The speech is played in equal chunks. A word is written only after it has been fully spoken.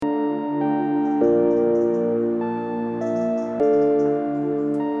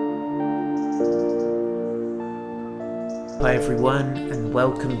Hi everyone, and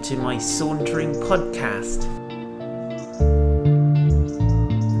welcome to my Sauntering podcast.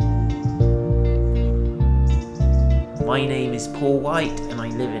 My name is Paul White and I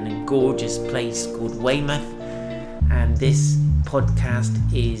live in a gorgeous place called Weymouth, and this podcast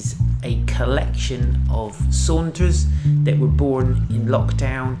is a collection of saunters that were born in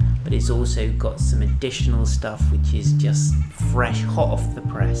lockdown, but it's also got some additional stuff which is just fresh, hot off the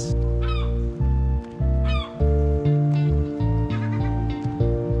press.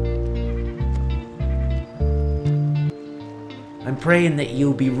 I'm praying that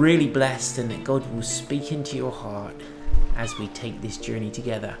you'll be really blessed and that God will speak into your heart as we take this journey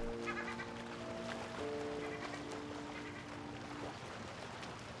together.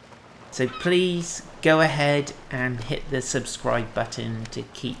 So please go ahead and hit the subscribe button to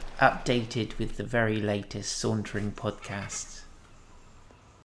keep updated with the very latest Sauntering podcasts.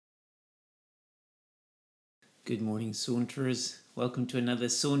 Good morning, Saunterers. Welcome to another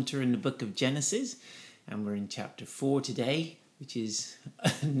saunter in the book of Genesis. And we're in chapter 4 today, which is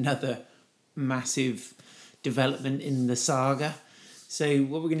another massive development in the saga. So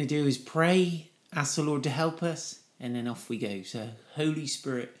what we're going to do is pray, ask the Lord to help us, and then off we go. So Holy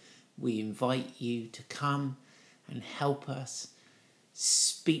Spirit, we invite you to come and help us,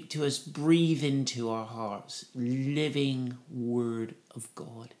 speak to us, breathe into our hearts, living word of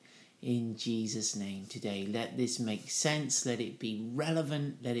God in Jesus' name today. Let this make sense, let it be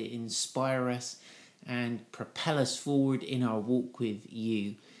relevant, let it inspire us and propel us forward in our walk with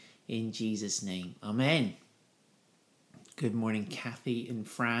you in Jesus' name. Amen. Good morning, Kathy and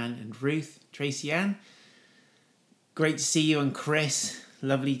Fran and Ruth, Tracy Ann. Great to see you, and Chris.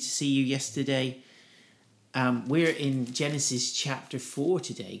 Lovely to see you yesterday. We're in Genesis chapter 4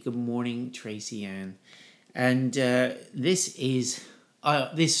 today. Good morning, Tracy Ann. And this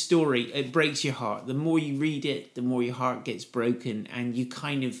story, it breaks your heart. The more you read it, the more your heart gets broken, and you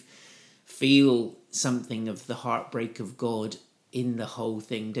kind of feel something of the heartbreak of God in the whole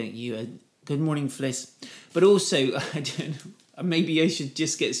thing, don't you? Good morning, Fliss. But also, maybe I should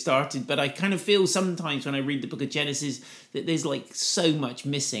just get started, but I kind of feel sometimes when I read the book of Genesis that there's like so much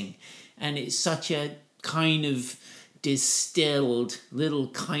missing, and it's such a kind of distilled, little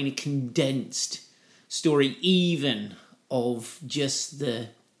kind of condensed story, even of just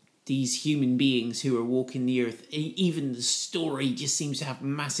these human beings who are walking the earth. Even the story just seems to have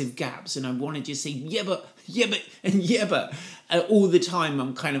massive gaps, and I want to just say yeah but all the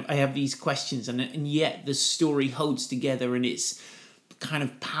time. I have these questions, and yet the story holds together, and it's kind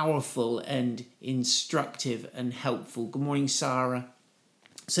of powerful and instructive and helpful. Good morning, Sarah.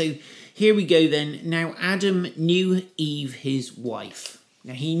 So here we go then. Now Adam knew Eve, his wife.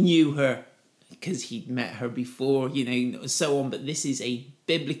 Now he knew her because he'd met her before, so on. But this is a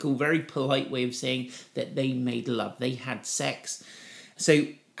biblical, very polite way of saying that they made love. They had sex. So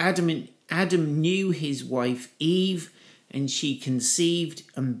Adam knew his wife Eve, and she conceived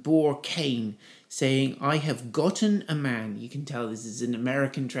and bore Cain, saying, I have gotten a man. You can tell this is an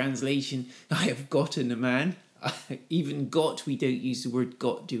American translation. I have gotten a man. Even got, we don't use the word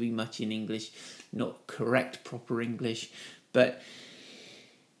got, do we, much in English? Not correct, proper English. But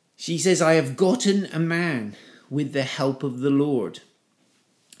she says, I have gotten a man with the help of the Lord.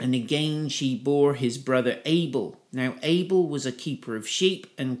 And again she bore his brother Abel. Now Abel was a keeper of sheep,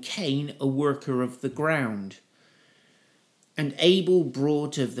 and Cain a worker of the ground. And Abel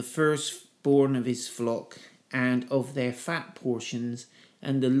brought of the firstborn of his flock and of their fat portions,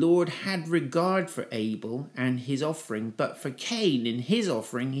 and the Lord had regard for Abel and his offering, but for Cain and his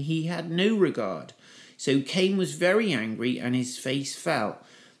offering he had no regard. So Cain was very angry, and his face fell.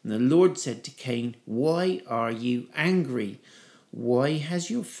 And the Lord said to Cain, why are you angry? Why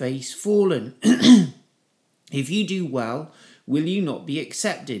has your face fallen? If you do well, will you not be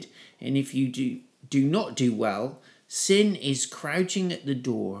accepted? And if you do not do well, sin is crouching at the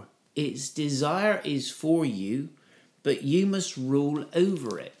door. Its desire is for you, but you must rule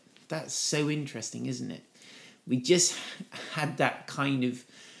over it. That's so interesting, isn't it? We just had that kind of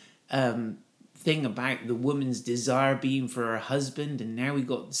thing about the woman's desire being for her husband, and now we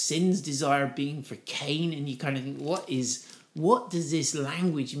got sin's desire being for Cain, and you kind of think, what does this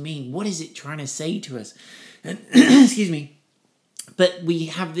language mean? What is it trying to say to us? And excuse me. But we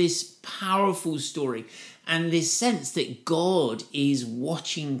have this powerful story and this sense that God is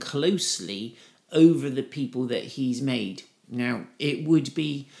watching closely over the people that he's made. Now, it would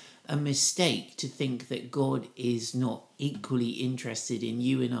be a mistake to think that God is not equally interested in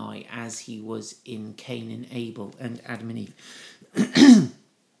you and I as he was in Cain and Abel and Adam and Eve.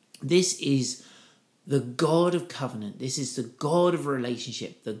 This is the God of covenant. This is the God of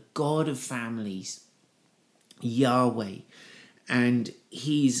relationship, the God of families. Yahweh. And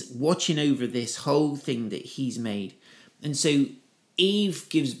he's watching over this whole thing that he's made. And so Eve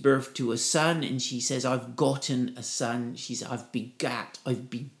gives birth to a son, and she says, I've gotten a son. She says, I've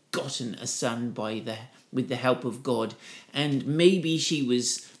begotten a son with the help of God. And maybe she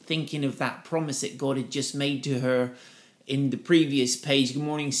was thinking of that promise that God had just made to her in the previous page. Good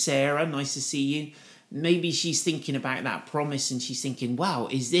morning, Sarah. Nice to see you. Maybe she's thinking about that promise, and she's thinking, wow,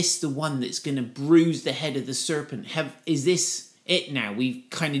 is this the one that's going to bruise the head of the serpent? Is this it now? We've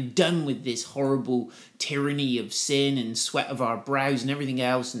kind of done with this horrible tyranny of sin and sweat of our brows and everything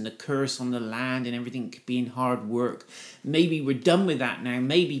else, and the curse on the land and everything being hard work. Maybe we're done with that now.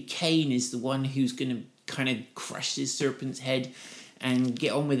 Maybe Cain is the one who's going to kind of crush this serpent's head and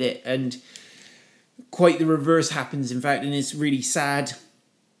get on with it. And quite the reverse happens, in fact, and it's really sad.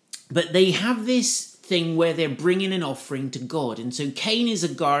 But they have this thing where they're bringing an offering to God. And so Cain is a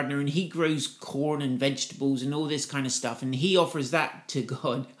gardener, and he grows corn and vegetables and all this kind of stuff, and he offers that to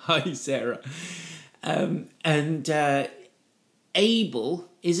God. Hi, Sarah. Abel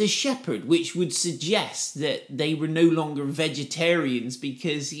is a shepherd, which would suggest that they were no longer vegetarians,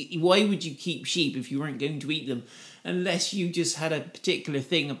 because why would you keep sheep if you weren't going to eat them, unless you just had a particular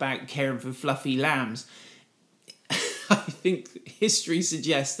thing about caring for fluffy lambs? I think history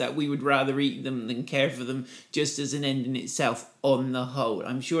suggests that we would rather eat them than care for them, just as an end in itself on the whole.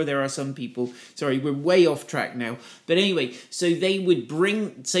 I'm sure there are some people, sorry, we're way off track now. But anyway, so they would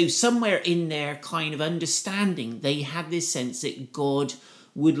so somewhere in their kind of understanding, they had this sense that God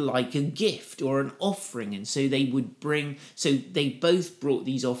would like a gift or an offering. And so they both brought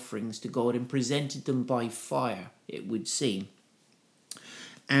these offerings to God and presented them by fire, it would seem.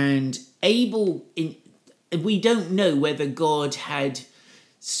 And Abel, we don't know whether God had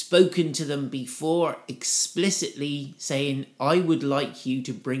spoken to them before explicitly saying, I would like you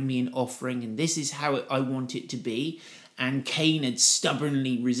to bring me an offering, and this is how I want it to be. And Cain had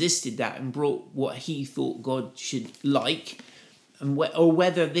stubbornly resisted that and brought what he thought God should like. Or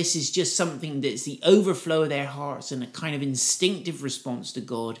whether this is just something that's the overflow of their hearts and a kind of instinctive response to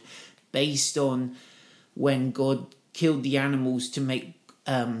God based on when God killed the animals to make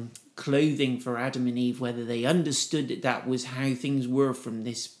clothing for Adam and Eve, whether they understood that was how things were from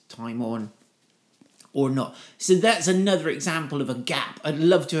this time on or not. So that's another example of a gap. I'd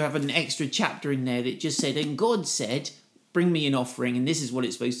love to have an extra chapter in there that just said, and God said, bring me an offering, and this is what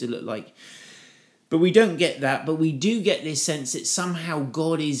it's supposed to look like. But we don't get that, but we do get this sense that somehow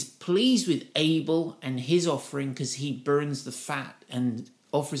God is pleased with Abel and his offering, because he burns the fat and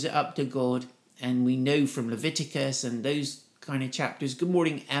offers it up to God. And we know from Leviticus and those kind of chapters, good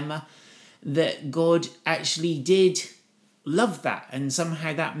morning, Emma, that God actually did love that, and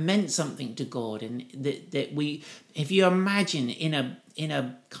somehow that meant something to God. And that we, if you imagine in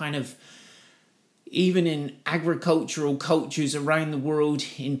a kind of, even in agricultural cultures around the world,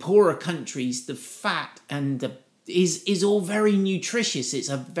 in poorer countries, the fat and is all very nutritious. It's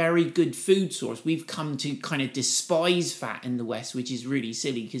a very good food source. We've come to kind of despise fat in the West, which is really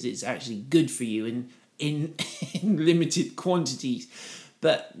silly, because it's actually good for you in limited quantities.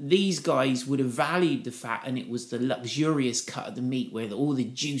 But these guys would have valued the fat, and it was the luxurious cut of the meat where all the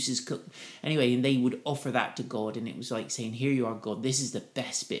juices cooked. Anyway, and they would offer that to God, and it was like saying, here you are, God, this is the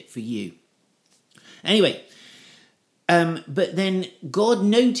best bit for you. Anyway, but then God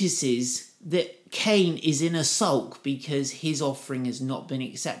notices that Cain is in a sulk because his offering has not been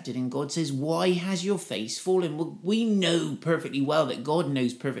accepted. And God says, why has your face fallen? Well, we know perfectly well that God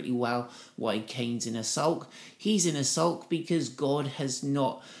knows perfectly well why Cain's in a sulk. He's in a sulk because God has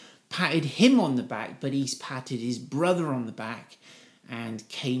not patted him on the back, but he's patted his brother on the back. And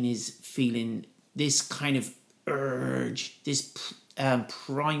Cain is feeling this kind of urge, this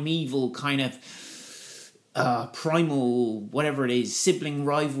primeval kind of primal, whatever it is, sibling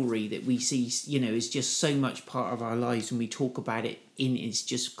rivalry that we see, is just so much part of our lives, and we talk about it it's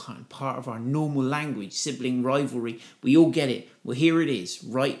just kind of part of our normal language, sibling rivalry. We all get it. Well, here it is,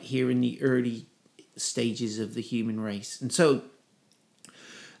 right here in the early stages of the human race. And so,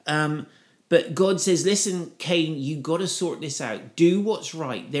 but God says, listen, Cain, you got to sort this out. Do what's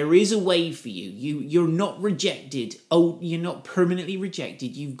right. There is a way for you. You're not rejected. Oh, you're not permanently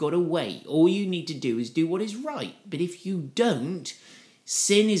rejected. You've got a way. All you need to do is do what is right. But if you don't,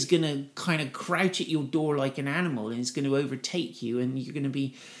 sin is going to kind of crouch at your door like an animal, and it's going to overtake you, and you're going to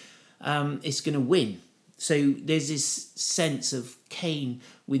be, it's going to win. So there's this sense of Cain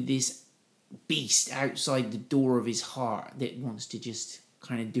with this beast outside the door of his heart that wants to just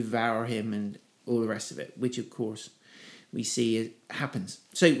kind of devour him and all the rest of it, which of course we see it happens.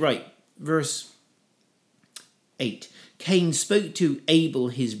 So, right, verse 8. Cain spoke to Abel,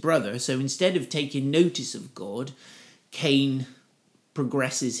 his brother. So instead of taking notice of God, Cain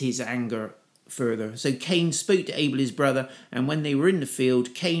progresses his anger further. So Cain spoke to Abel, his brother, and when they were in the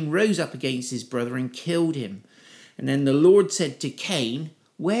field, Cain rose up against his brother and killed him. And then the Lord said to Cain,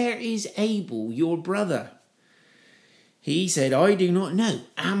 "Where is Abel, your brother?" He said, "I do not know.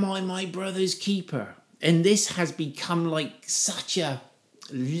 Am I my brother's keeper?" And this has become like such a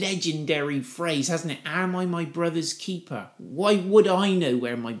legendary phrase, hasn't it? Am I my brother's keeper? Why would I know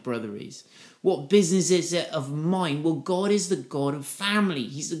where my brother is? What business is it of mine? Well, God is the God of family.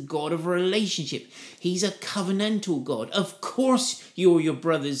 He's the God of relationship. He's a covenantal God. Of course you're your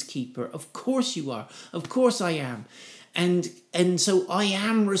brother's keeper. Of course you are. Of course I am. And so I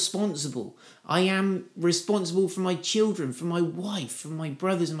am responsible. I am responsible for my children, for my wife, for my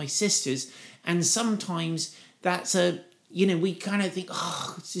brothers and my sisters. And sometimes that's we kind of think,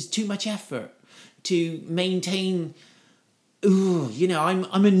 it's just too much effort to maintain.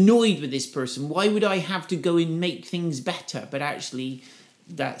 I'm annoyed with this person. Why would I have to go and make things better? But actually,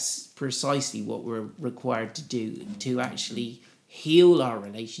 that's precisely what we're required to do, to actually heal our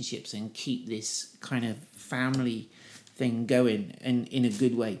relationships and keep this kind of family thing going in a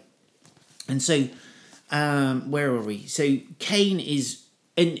good way. And so, where are we? So Cain is,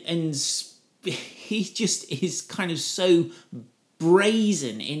 and he just is kind of so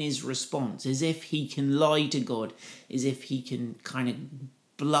brazen in his response, as if he can lie to God, as if he can kind of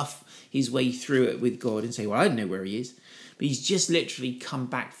bluff his way through it with God and say, well, I don't know where he is. But he's just literally come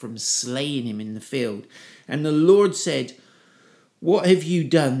back from slaying him in the field. And the Lord said, "What have you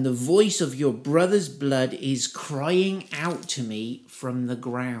done? The voice of your brother's blood is crying out to me from the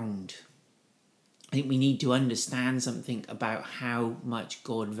ground." I think we need to understand something about how much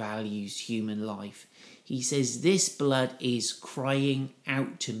God values human life. He says, this blood is crying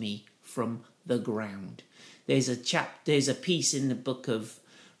out to me from the ground. There's a piece in the book of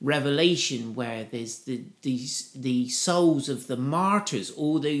Revelation where there's the souls of the martyrs,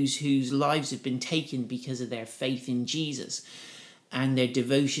 all those whose lives have been taken because of their faith in Jesus and their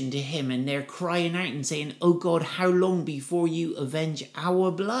devotion to him. And they're crying out and saying, "Oh God, how long before you avenge our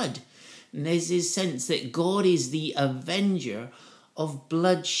blood?" And there's this sense that God is the avenger of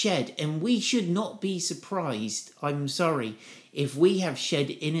bloodshed. And we should not be surprised, I'm sorry, if we have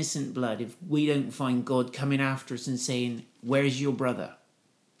shed innocent blood, if we don't find God coming after us and saying, "Where's your brother?"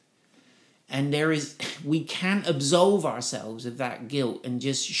 And we can't absolve ourselves of that guilt and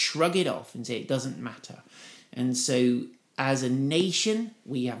just shrug it off and say it doesn't matter. And so as a nation,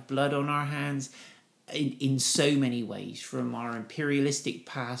 we have blood on our hands in so many ways, from our imperialistic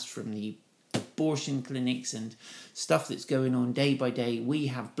past, from the abortion clinics and stuff that's going on day by day. We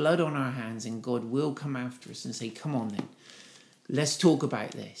have blood on our hands, and God will come after us and say, "Come on then, let's talk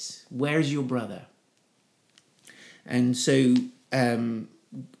about this. Where's your brother?" And so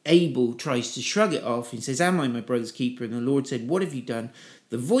Abel tries to shrug it off and says, "Am I my brother's keeper?" And the Lord said, "What have you done?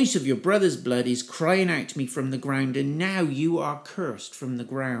 The voice of your brother's blood is crying out to me from the ground, and now you are cursed from the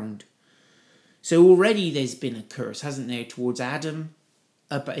ground." So already there's been a curse, hasn't there, towards Adam?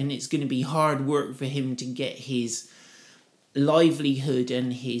 And it's going to be hard work for him to get his livelihood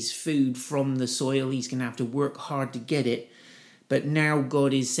and his food from the soil. He's going to have to work hard to get it. But now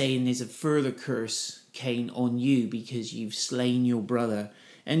God is saying there's a further curse, Cain, on you because you've slain your brother.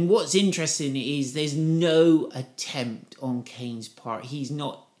 And what's interesting is there's no attempt on Cain's part. He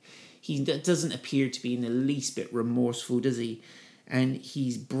doesn't appear to be in the least bit remorseful, does he? And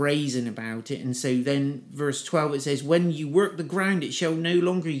he's brazen about it. And so then verse 12, it says, "When you work the ground, it shall no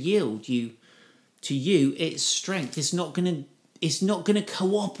longer yield to you its strength." It's not going to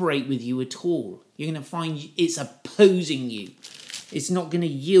cooperate with you at all. You're going to find it's opposing you. It's not going to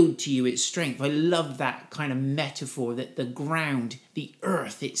yield to you its strength. I love that kind of metaphor that the ground, the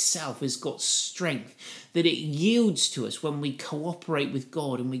earth itself, has got strength, that it yields to us when we cooperate with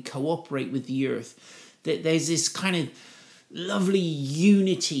God and we cooperate with the earth. That there's this kind of lovely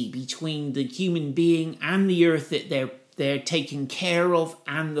unity between the human being and the earth that they're taken care of,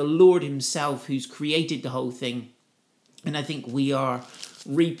 and the Lord himself who's created the whole thing. And I think we are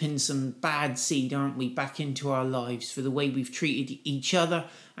reaping some bad seed, aren't we, back into our lives for the way we've treated each other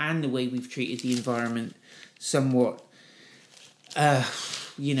and the way we've treated the environment somewhat. The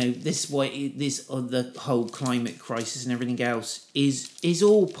whole climate crisis and everything else is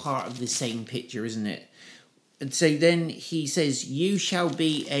all part of the same picture, isn't it? And so then he says, "You shall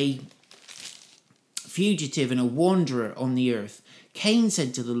be a fugitive and a wanderer on the earth." Cain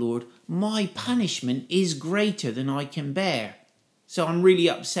said to the Lord, "My punishment is greater than I can bear. So I'm really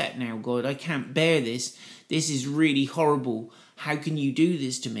upset now, God. I can't bear this. This is really horrible. How can you do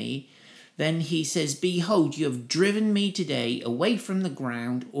this to me?" Then he says, behold, you have driven me today away from the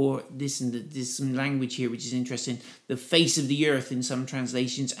ground, or there's some language here which is interesting, the face of the earth in some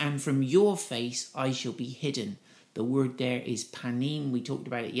translations, and from your face I shall be hidden. The word there is panim. We talked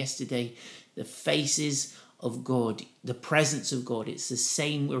about it yesterday. The faces of God, the presence of God. It's the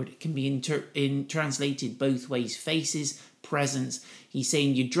same word. It can be translated both ways. Faces, presence. He's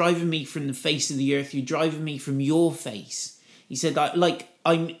saying, you're driving me from the face of the earth. You're driving me from your face. He said,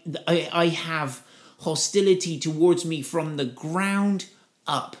 I have hostility towards me from the ground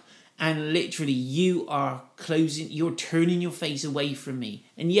up. And literally, you're turning your face away from me.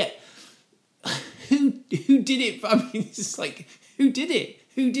 And yet, who did it? I mean, it's like, who did it?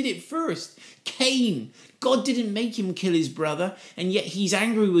 Who did it first? Cain. God didn't make him kill his brother, and yet he's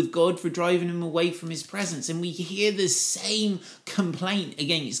angry with God for driving him away from his presence. And we hear the same complaint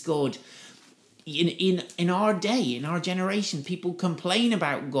against God in our day, in our generation. People complain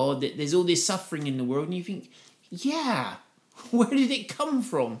about God, that there's all this suffering in the world, and you think, yeah, where did it come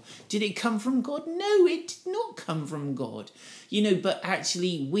from? Did it come from God? No, it did not come from God. But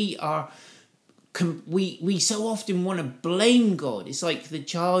actually we so often want to blame God. It's like the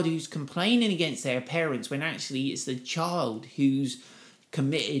child who's complaining against their parents, when actually it's the child who's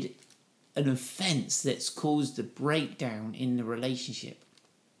committed an offence that's caused the breakdown in the relationship.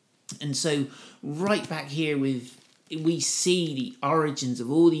 And so right back here we see the origins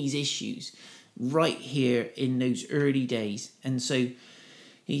of all these issues right here in those early days. And so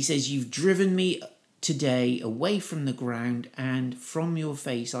he says, you've driven me today away from the ground, and from your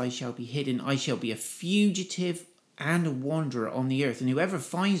face I shall be hidden. I shall be a fugitive and a wanderer on the earth, and whoever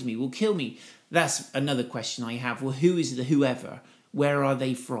finds me will kill me. That's another question I have. Well, who is the whoever? Where are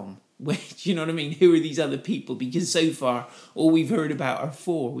they from? Where, do you know what I mean? Who are these other people? Because so far, all we've heard about are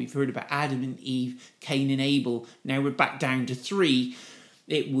four. We've heard about Adam and Eve, Cain and Abel. Now we're back down to three,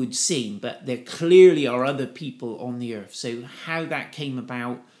 it would seem. But there clearly are other people on the earth. So how that came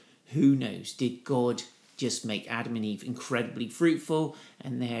about, who knows? Did God just make Adam and Eve incredibly fruitful,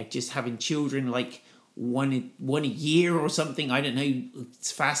 and they're just having children like one a year or something? I don't know,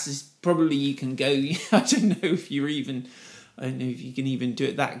 as fast as probably you can go. I don't know if you can even do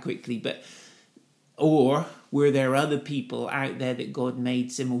it that quickly. Or were there other people out there that God made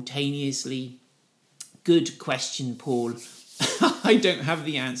simultaneously? Good question, Paul. I don't have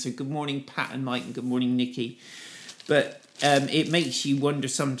the answer. Good morning, Pat and Mike, and good morning, Nikki. But it makes you wonder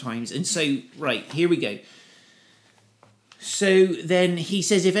sometimes. And so, right, here we go. So then he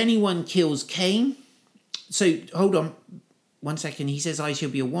says, if anyone kills Cain... So, hold on 1 second. He says, I shall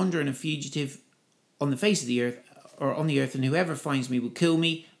be a wanderer and a fugitive on the face of the earth, or on the earth, and whoever finds me will kill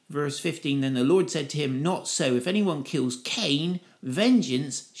me. Verse 15, then the Lord said to him, not so. If anyone kills Cain,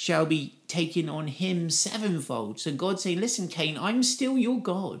 vengeance shall be taken on him sevenfold. So God's saying, listen, Cain, I'm still your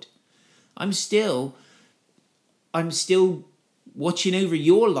God. I'm still watching over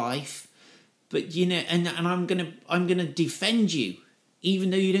your life, but and I'm gonna defend you, even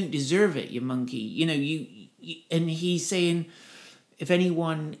though you don't deserve it, you monkey. You and he's saying, if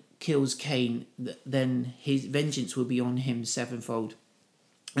anyone kills Cain, then his vengeance will be on him sevenfold.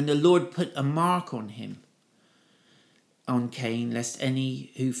 And the Lord put a mark on on Cain, lest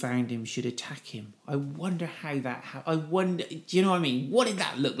any who found him should attack him. I wonder how that happened. I wonder, do you know what I mean? What did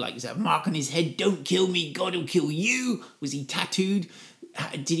that look like? Is that a mark on his head? Don't kill me, God will kill you. Was he tattooed?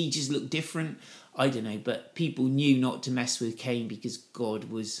 Did he just look different? I don't know, but people knew not to mess with Cain because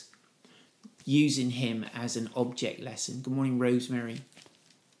God was using him as an object lesson. Good morning, Rosemary.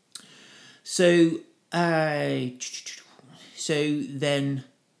 So then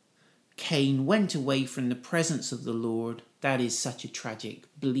Cain went away from the presence of the Lord. That is such a tragic,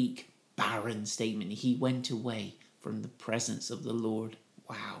 bleak, barren statement. He went away from the presence of the Lord.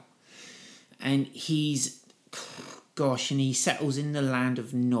 Wow. And he settles in the land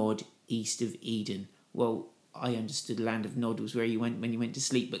of Nod, east of Eden. Well, I understood the land of Nod was where you went when you went to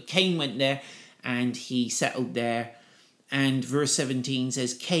sleep, but Cain went there and he settled there. And verse 17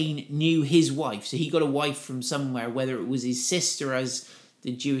 says, Cain knew his wife. So he got a wife from somewhere, whether it was his sister, as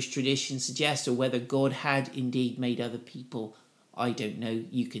the Jewish tradition suggests, or whether God had indeed made other people. I don't know.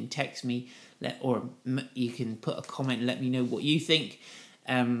 You can text me, or you can put a comment and let me know what you think,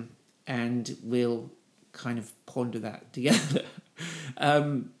 and we'll kind of ponder that together.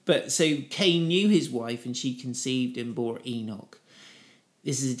 But so Cain knew his wife, and she conceived and bore Enoch.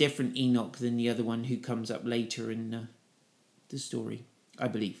 This is a different Enoch than the other one who comes up later in the story, I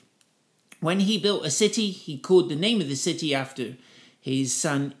believe. When he built a city, he called the name of the city after his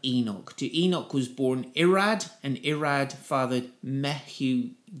son Enoch. To Enoch was born Irad, and Irad fathered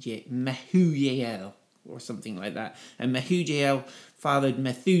Mehujael, or something like that. And Mehujael fathered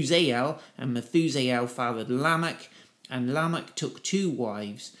Methusael, and Methusael fathered Lamech, and Lamech took 2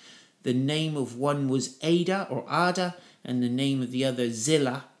 wives. The name of one was Ada, and the name of the other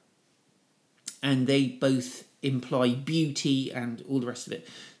Zillah, and they both imply beauty and all the rest of it,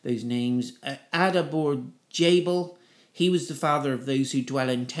 those names. Ada bore Jabal. He was the father of those who dwell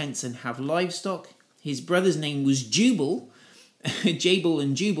in tents and have livestock. His brother's name was Jubal, Jabal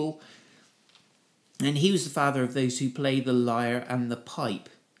and Jubal, and he was the father of those who play the lyre and the pipe.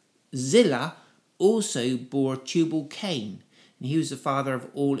 Zillah also bore Tubal-Cain, and he was the father of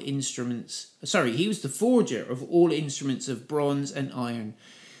all instruments. He was the forger of all instruments of bronze and iron.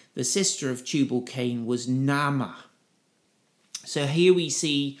 The sister of Tubal-Cain was Naamah. So here we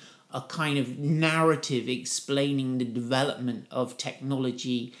see a kind of narrative explaining the development of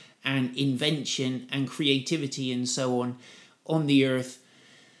technology and invention and creativity and so on the earth.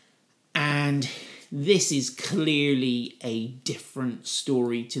 And this is clearly a different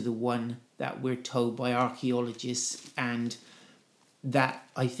story to the one that we're told by archaeologists, and that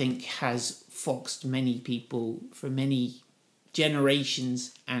I think has foxed many people for many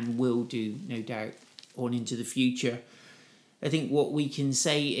generations and will do, no doubt, on into the future. I think what we can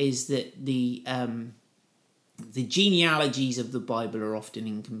say is that the genealogies of the Bible are often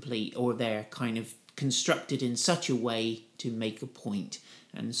incomplete, or they're kind of constructed in such a way to make a point.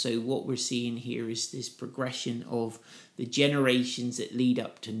 And so what we're seeing here is this progression of the generations that lead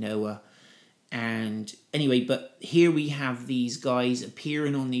up to Noah. And anyway, but here we have these guys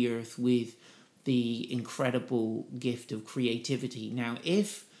appearing on the earth with the incredible gift of creativity. Now,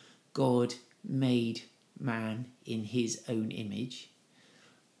 if God made man in his own image,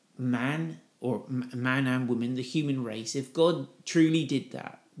 man and woman, the human race, if God truly did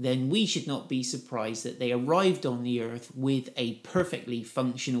that, then we should not be surprised that they arrived on the earth with a perfectly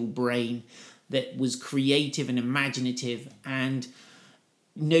functional brain that was creative and imaginative, and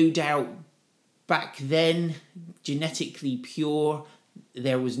no doubt back then genetically pure.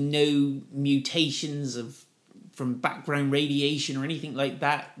 There was no mutations from background radiation or anything like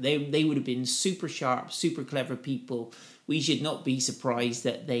that. They would have been super sharp, super clever people. We should not be surprised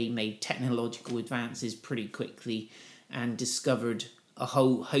that they made technological advances pretty quickly and discovered a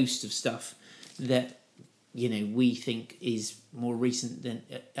whole host of stuff that, we think is more recent than,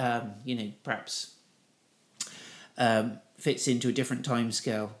 perhaps fits into a different time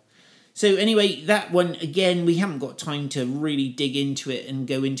scale. So anyway, that one, again, we haven't got time to really dig into it and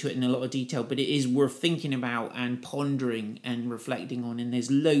go into it in a lot of detail, but it is worth thinking about and pondering and reflecting on, and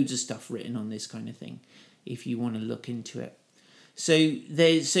there's loads of stuff written on this kind of thing if you want to look into it. So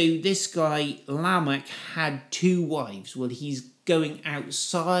this guy, Lamech, had 2 wives. Well, he's going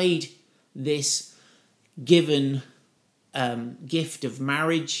outside this given gift of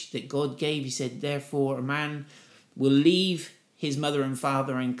marriage that God gave. He said, therefore, a man will leave his mother and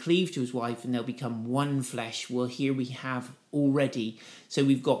father and cleave to his wife, and they'll become one flesh. Well, here we have already. So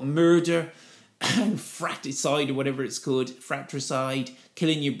we've got murder and fratricide, or whatever it's called, fratricide,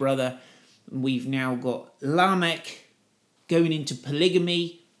 killing your brother. We've now got Lamech going into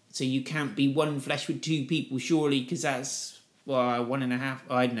polygamy. So you can't be one flesh with 2 people, surely, because that's, 1.5.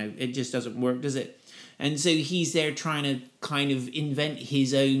 I don't know. It just doesn't work, does it? And so he's there trying to kind of invent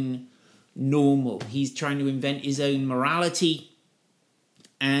his own normal. He's trying to invent his own morality.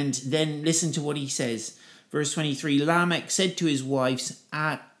 And then listen to what he says. Verse 23, Lamech said to his wives,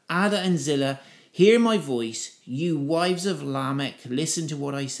 Ada and Zillah, hear my voice, you wives of Lamech, listen to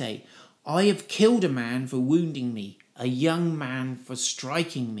what I say. I have killed a man for wounding me, a young man for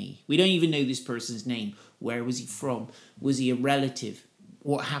striking me. We don't even know this person's name. Where was he from? Was he a relative?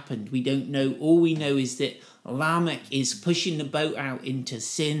 What happened? We don't know. All we know is that Lamech is pushing the boat out into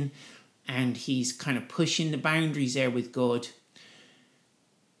sin, and he's kind of pushing the boundaries there with God.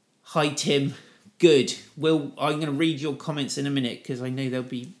 Hi, Tim. Good. Well, I'm going to read your comments in a minute because I know they'll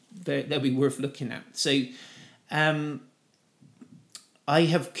be worth looking at. So, I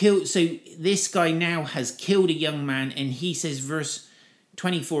have killed. So this guy now has killed a young man, and he says, verse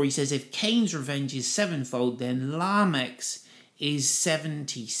 24. He says, if Cain's revenge is 7-fold, then Lamech's is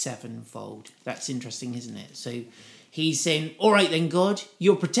 77-fold. That's interesting, isn't it? So he's saying, all right then, God,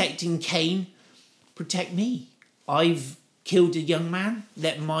 you're protecting Cain. Protect me. I've killed a young man.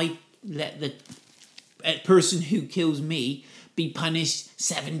 Let the person who kills me be punished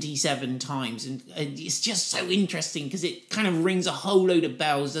 77 times. And it's just so interesting because it kind of rings a whole load of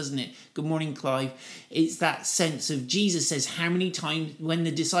bells, doesn't it? Good morning, Clive. It's that sense of Jesus says, how many times, when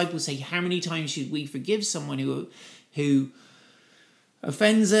the disciples say, how many times should we forgive someone who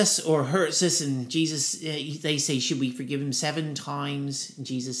offends us or hurts us? And Jesus, they say, should we forgive him 7 times? And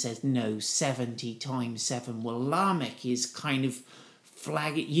Jesus says, no, 70 times 7. Well, Lamech is kind of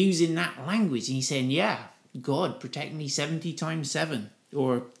flag it using that language. And he's saying, yeah, God, protect me 70 times 7.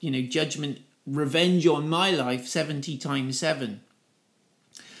 Or, judgment, revenge on my life 70 times 7.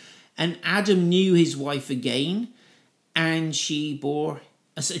 And Adam knew his wife again, and she bore...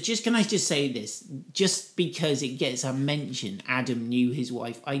 So can I just say this? Just because it gets a mention, Adam knew his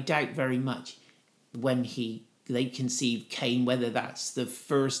wife, I doubt very much when they conceived Cain, whether that's the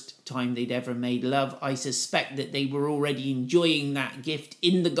first time they'd ever made love. I suspect that they were already enjoying that gift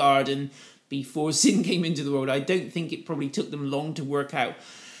in the garden before sin came into the world. I don't think it probably took them long to work out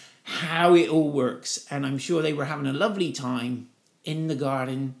how it all works. And I'm sure they were having a lovely time in the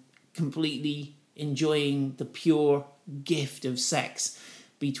garden, completely enjoying the pure gift of sex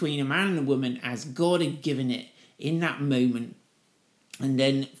between a man and a woman as God had given it in that moment. And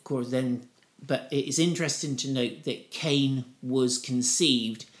then, of course, but it is interesting to note that Cain was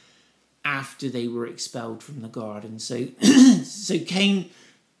conceived after they were expelled from the garden. So Cain,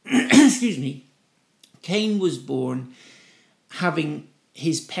 excuse me, Cain was born having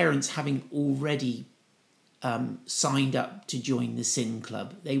his parents having already signed up to join the sin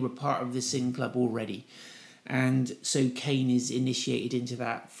club. They were part of the sin club already. And so Cain is initiated into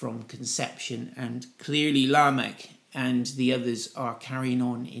that from conception, and clearly Lamech and the others are carrying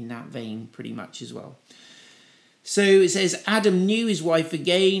on in that vein pretty much as well. So it says, Adam knew his wife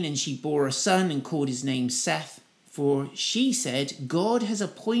again, and she bore a son and called his name Seth, for she said, God has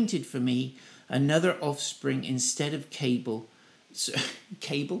appointed for me another offspring instead of Cable?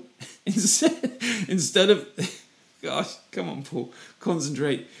 instead of, gosh, come on, Paul,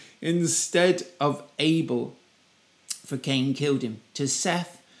 concentrate. Instead of Abel, for Cain killed him. To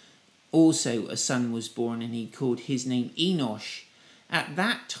Seth also a son was born, and he called his name Enosh. At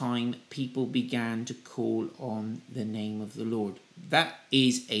that time, people began to call on the name of the Lord. That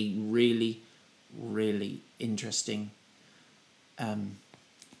is a really, really interesting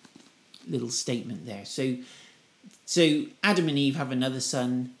little statement there. So Adam and Eve have another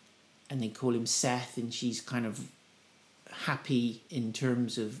son, and they call him Seth, and she's kind of happy in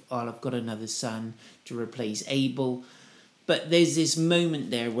terms of, I've got another son to replace Abel. But there's this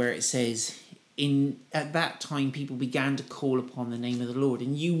moment there where it says, at that time people began to call upon the name of the Lord,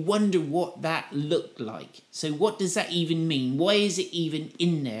 and you wonder what that looked like. So what does that even mean? Why is it even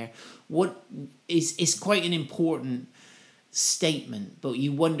in there? It's quite an important statement, but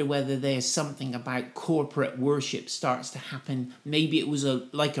you wonder whether there's something about corporate worship starts to happen. Maybe it was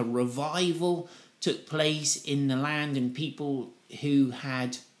like a revival took place in the land, and people who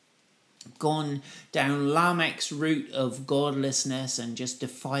had gone down Lamech's route of godlessness and just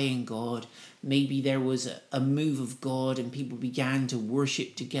defying God, maybe there was a move of God and people began to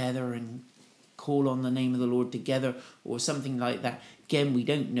worship together and call on the name of the Lord together, or something like that. Again, we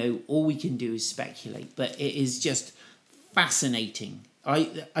don't know. All we can do is speculate, but it is just fascinating. I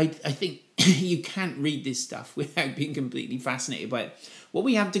think you can't read this stuff without being completely fascinated by it. What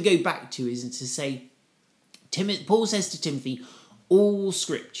we have to go back to is to say, Paul says to Timothy, all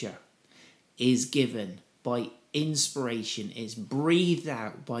scripture is given by inspiration, is breathed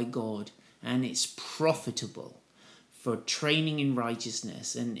out by God, and it's profitable for training in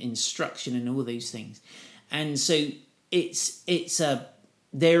righteousness and instruction and all those things. And so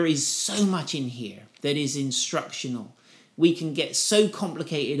there is so much in here that is instructional. We can get so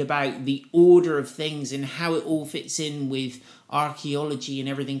complicated about the order of things and how it all fits in with archaeology and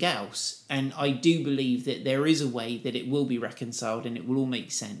everything else. And I do believe that there is a way that it will be reconciled and it will all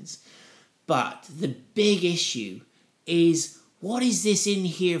make sense. But the big issue is, what is this in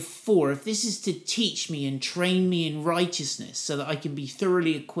here for? If this is to teach me and train me in righteousness so that I can be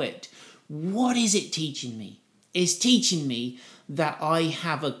thoroughly equipped, what is it teaching me? It's teaching me that I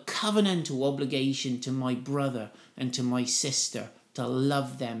have a covenantal obligation to my brother and to my sister to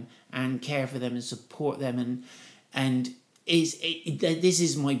love them and care for them and support them. And this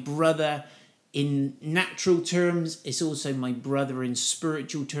is my brother in natural terms. It's also my brother in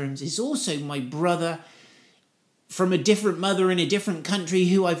spiritual terms. It's also my brother from a different mother in a different country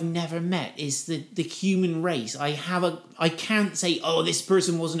who I've never met. Is the human race. I can't say, oh, this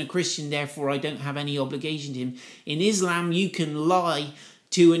person wasn't a Christian, therefore I don't have any obligation to him. In Islam, you can lie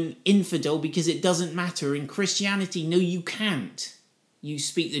to an infidel because it doesn't matter. In Christianity, no, you can't. You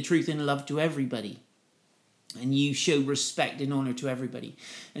speak the truth in love to everybody, and you show respect and honor to everybody.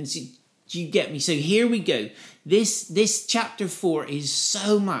 And so, do you get me? So here we go. This chapter 4 is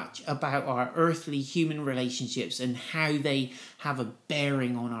so much about our earthly human relationships and how they have a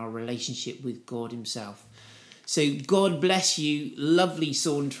bearing on our relationship with God himself. So God bless you, lovely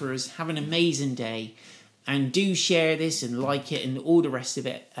saunterers. Have an amazing day. And do share this and like it and all the rest of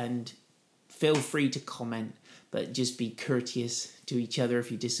it. And feel free to comment, but just be courteous to each other if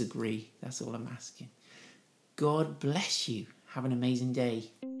you disagree. That's all I'm asking. God bless you. Have an amazing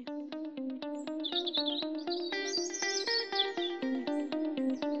day.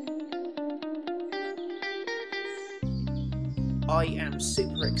 I am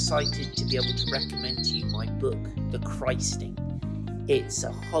super excited to be able to recommend to you my book, The Christing. It's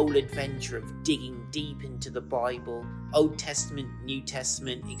a whole adventure of digging deep into the Bible, Old Testament, New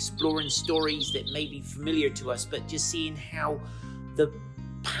Testament, exploring stories that may be familiar to us, but just seeing how the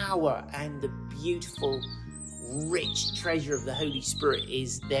power and the beautiful, rich treasure of the Holy Spirit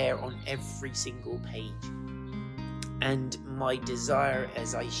is there on every single page. And my desire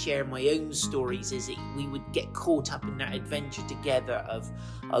as I share my own stories is that we would get caught up in that adventure together of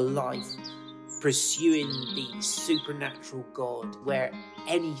a life pursuing the supernatural God, where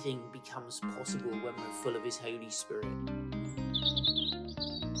anything becomes possible when we're full of His Holy Spirit.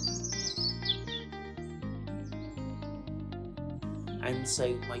 And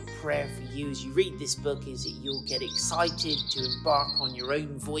so my prayer for you as you read this book is that you'll get excited to embark on your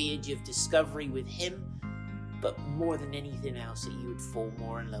own voyage of discovery with Him, but more than anything else, that you would fall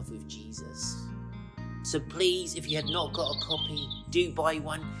more in love with Jesus. So please, if you have not got a copy, do buy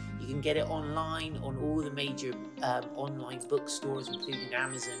one. You can get it online on all the major online bookstores, including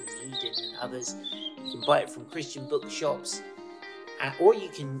Amazon, Eden and others. You can buy it from Christian bookshops, or you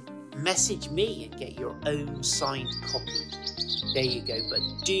can message me and get your own signed copy. There you go. But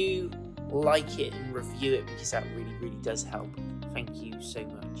do like it and review it, because that really, really does help. Thank you so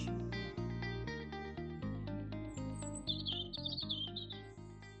much.